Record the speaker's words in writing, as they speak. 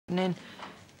in.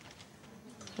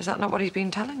 Is that not what he's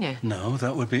been telling you? No,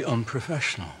 that would be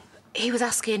unprofessional. He was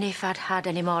asking if I'd had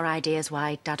any more ideas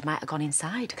why Dad might have gone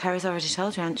inside. Kerry's already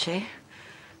told you, hasn't she?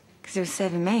 Because he was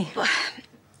saving me. But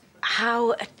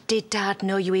how did Dad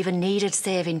know you even needed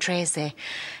saving, Tracy?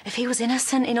 If he was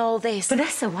innocent in all this...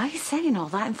 Vanessa, why are you saying all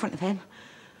that in front of him?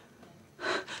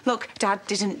 Look, Dad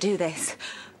didn't do this,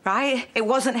 right? It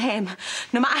wasn't him.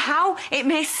 No matter how it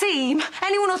may seem,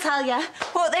 anyone will tell you.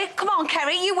 Won't they? Come on,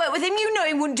 Kerry, you work with him. You know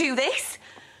he wouldn't do this.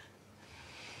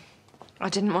 I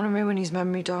didn't want to ruin his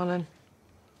memory, darling.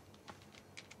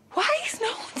 Why is no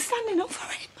one standing up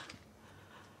for him?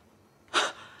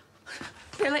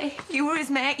 Billy, you were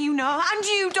his mate, you know, and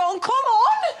you don't. Come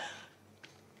on!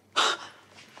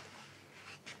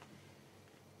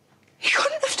 He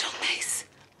couldn't have done this.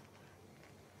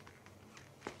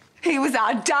 He was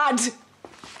our dad.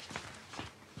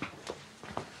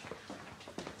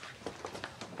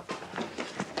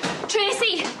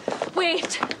 Tracy,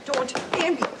 wait. Don't,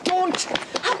 Amy, don't.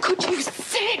 How could you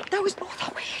say that was not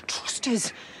the way he trusted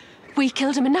us? We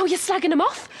killed him and now you're slagging him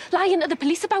off, lying to the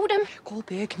police about him.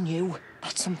 Goldberg knew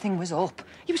that something was up.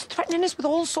 He was threatening us with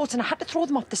all sorts and I had to throw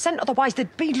them off the scent, otherwise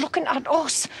they'd be looking at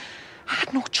us. I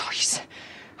had no choice.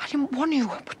 I didn't want to,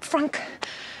 but Frank...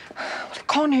 Well, it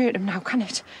can't hurt him now, can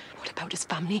it? What about his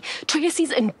family?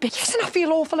 Tracy's in bits. Listen, I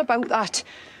feel awful about that.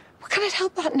 We can't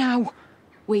help that now.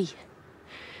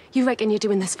 You reckon you're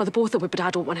doing this for the both of us, but I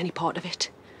don't want any part of it.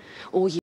 Or you